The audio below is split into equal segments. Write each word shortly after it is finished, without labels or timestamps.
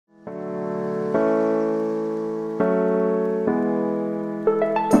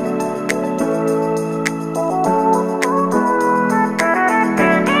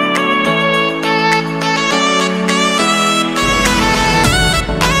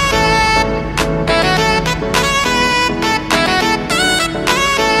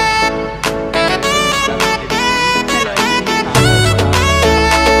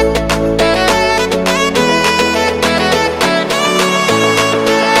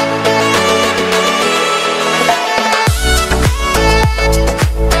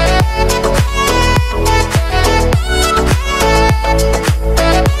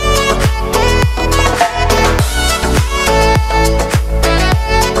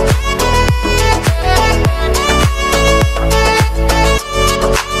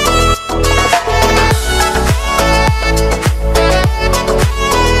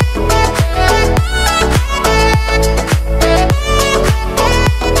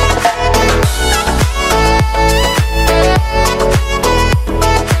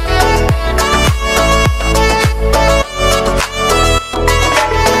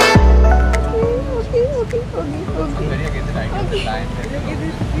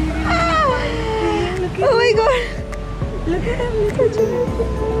Oh my god! Look at him, look at you.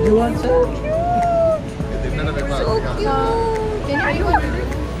 You want So cute. So cute. Are you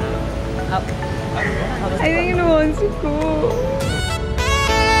I think it wants to go.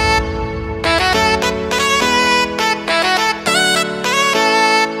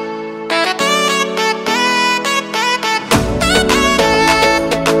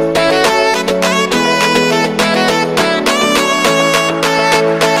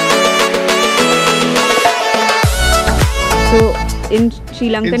 So in Sri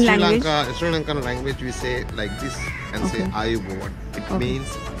Lankan language? Sri Lankan language we say like this and say Ayubon. It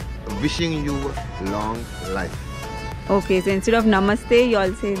means wishing you long life. Okay, so instead of namaste, you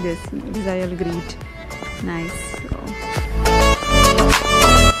all say this. This is how you'll greet. Nice.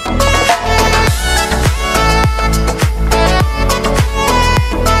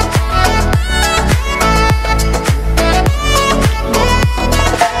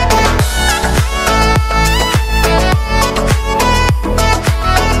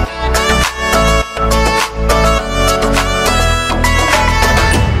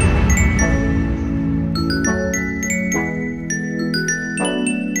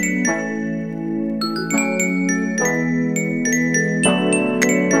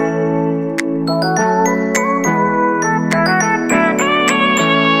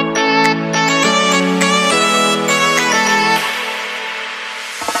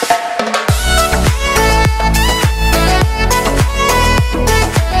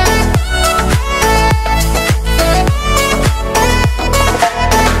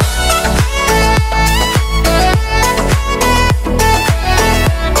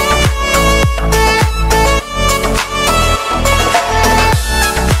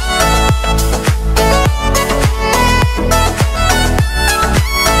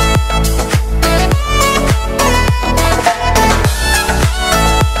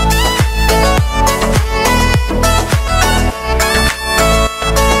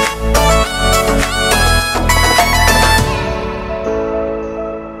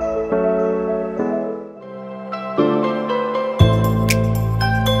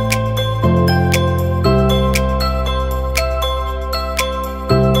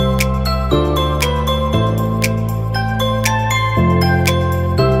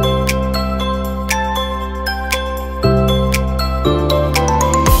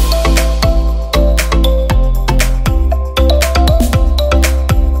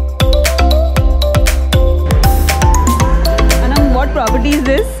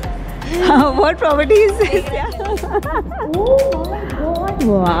 What property is this? Oh my god!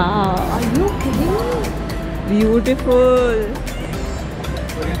 Wow! Are you kidding me? Beautiful.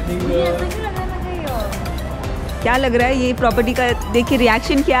 क्या लग रहा है ये property का? देखिए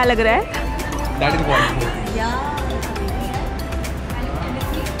reaction क्या लग रहा है? That is what.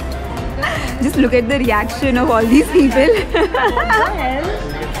 Just look at the reaction of all these people.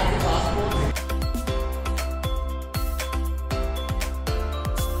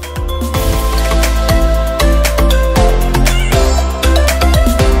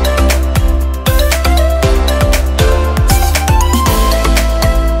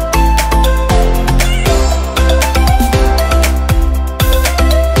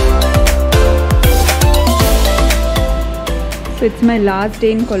 So it's my last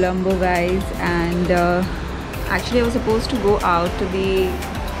day in Colombo, guys, and actually I was supposed to go out to the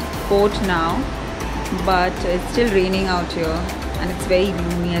port now, but it's still raining out here and it's very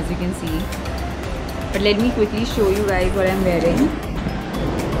gloomy, as you can see. But let me quickly show you guys what I'm wearing.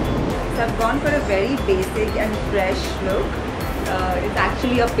 So I've gone for a very basic and fresh look. It's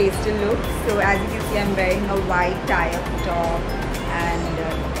actually a pastel look. So as you can see, I'm wearing a white tie-up top and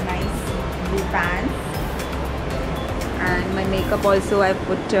nice blue pants. And my makeup also, I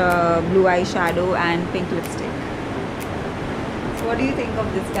put blue eyeshadow and pink lipstick. So what do you think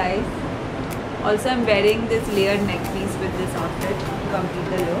of this, guys? Also, I'm wearing this layered neck piece with this outfit to complete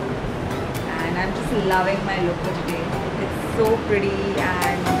the look. And I'm just loving my look for today. It's so pretty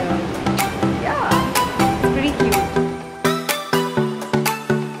and yeah, it's pretty cute.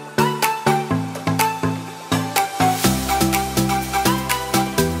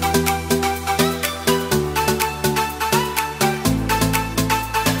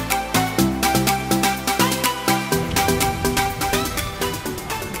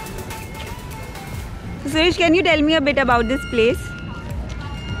 Suresh, can you tell me a bit about this place?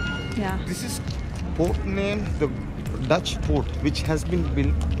 Yeah. This is port name, the Dutch port, which has been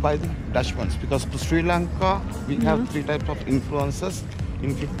built by the Dutch ones, because to Sri Lanka we have three types of influences. In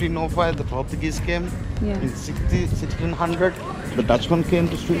 1505 the Portuguese came, in 1600 the Dutch one came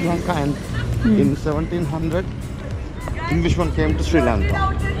to Sri Lanka, and in 1700 Englishmen came to Sri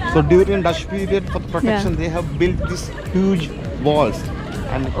Lanka. So during Dutch period, for protection, they have built these huge walls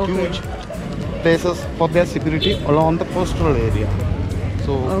and huge places for their security along the coastal area.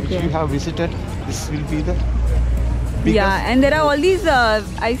 So if you have visited, this will be the biggest. Yeah, and there are all these,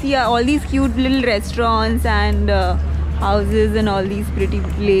 I see all these cute little restaurants and houses and all these pretty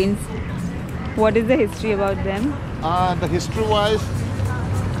lanes. What is the history about them? The history-wise,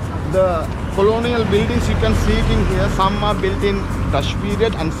 the colonial buildings you can see it in here. Some are built in Dutch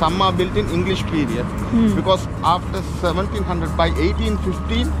period and some are built in English period. Because after 1700, by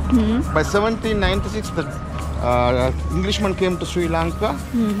 1815, by 1796, the Englishmen came to Sri Lanka,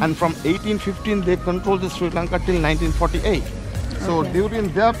 and from 1815 they controlled the Sri Lanka till 1948. So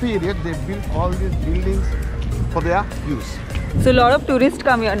during their period, they built all these buildings for their use. So a lot of tourists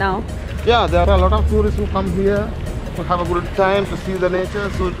come here now. Yeah, there are a lot of tourists who come here to have a good time, to see the nature,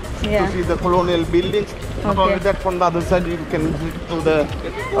 to see the colonial buildings. Not only that, from the other side you can visit to the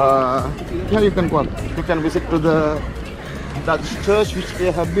you can go. You can visit to the Dutch church which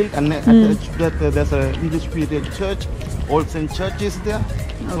they have built, and attached to that there's an English period church. Old Saint Church is there.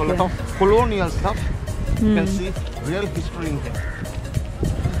 So a lot of colonial stuff. You can see real history in here.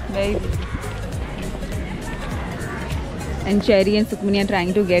 Very beautiful. And Cherry and Sukmani are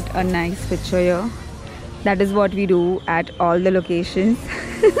trying to get a nice picture here. That is what we do at all the locations.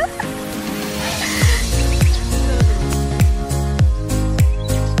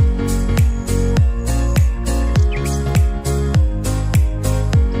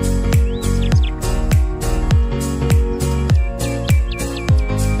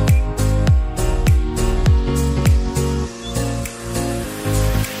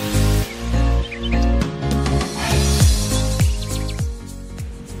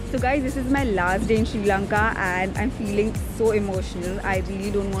 So guys, this is my last day in Sri Lanka and I'm feeling so emotional. I really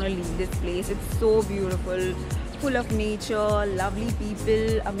don't want to leave this place. It's so beautiful, full of nature, lovely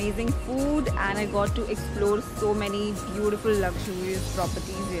people, amazing food, and I got to explore so many beautiful luxurious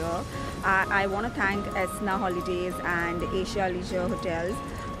properties here. I want to thank Esna Holidays and Asia Leisure Hotels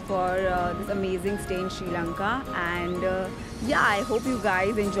for this amazing stay in Sri Lanka. And yeah, I hope you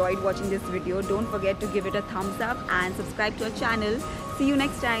guys enjoyed watching this video. Don't forget to give it a thumbs up and subscribe to our channel. See you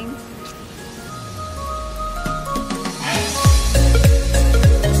next time.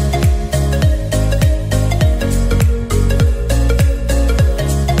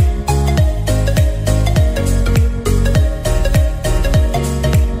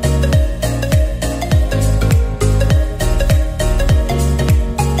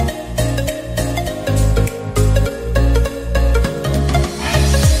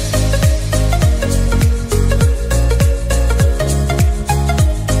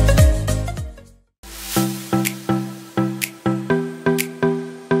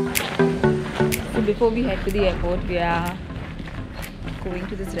 Before we head to the airport, we are going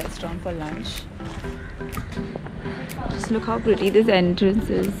to this restaurant for lunch. Just look how pretty this entrance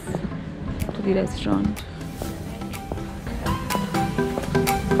is to the restaurant.